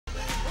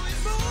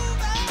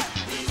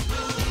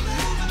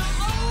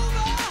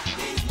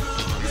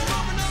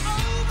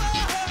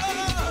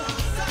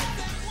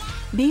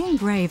Being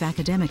brave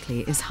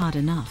academically is hard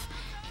enough,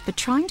 but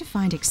trying to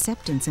find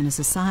acceptance in a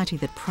society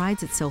that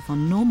prides itself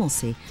on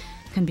normalcy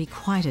can be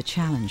quite a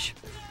challenge.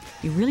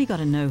 You really got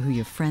to know who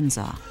your friends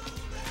are.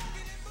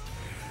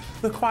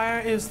 The choir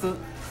is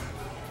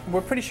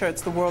we're pretty sure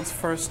it's the world's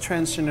first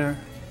transgender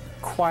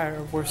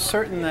choir. We're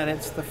certain that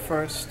it's the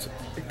first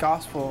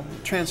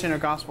transgender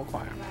gospel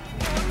choir.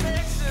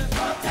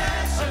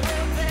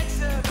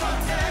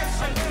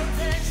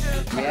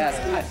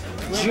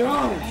 Yes,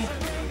 Joan,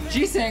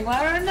 she sang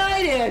louder than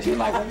I did. She was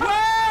like,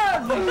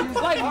 wow! She was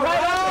like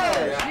right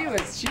on.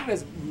 She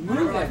was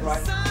moving.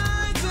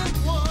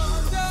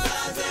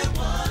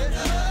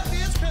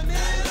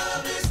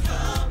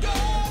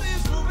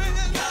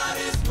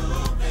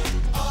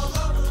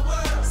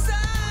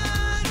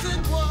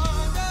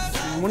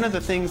 One of the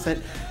things that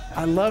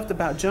I loved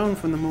about Joan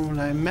from the moment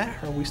I met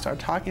her, we started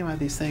talking about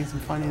these things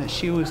and finding that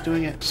she was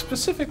doing it.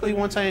 Specifically,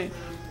 once I,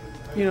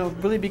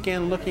 really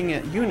began looking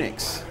at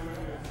eunuchs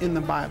in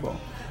the Bible.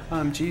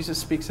 Jesus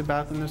speaks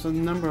about them. There's a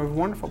number of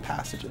wonderful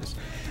passages.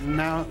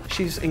 Now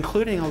she's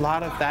including a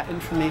lot of that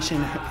information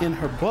in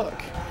her book,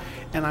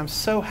 and I'm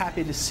so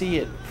happy to see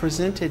it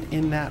presented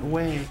in that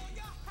way.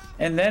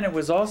 And then it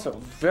was also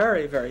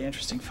very, very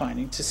interesting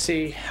finding to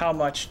see how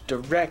much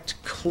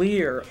direct,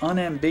 clear,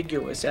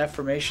 unambiguous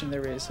affirmation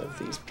there is of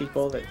these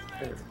people that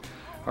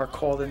are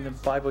called in the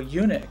Bible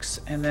eunuchs,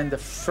 and then to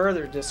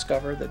further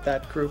discover that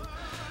that group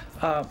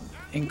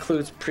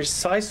includes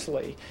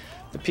precisely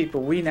the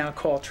people we now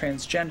call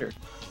transgender.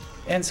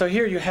 And so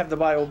here you have the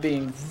Bible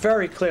being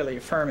very clearly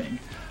affirming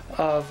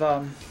of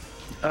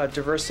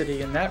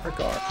diversity in that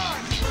regard.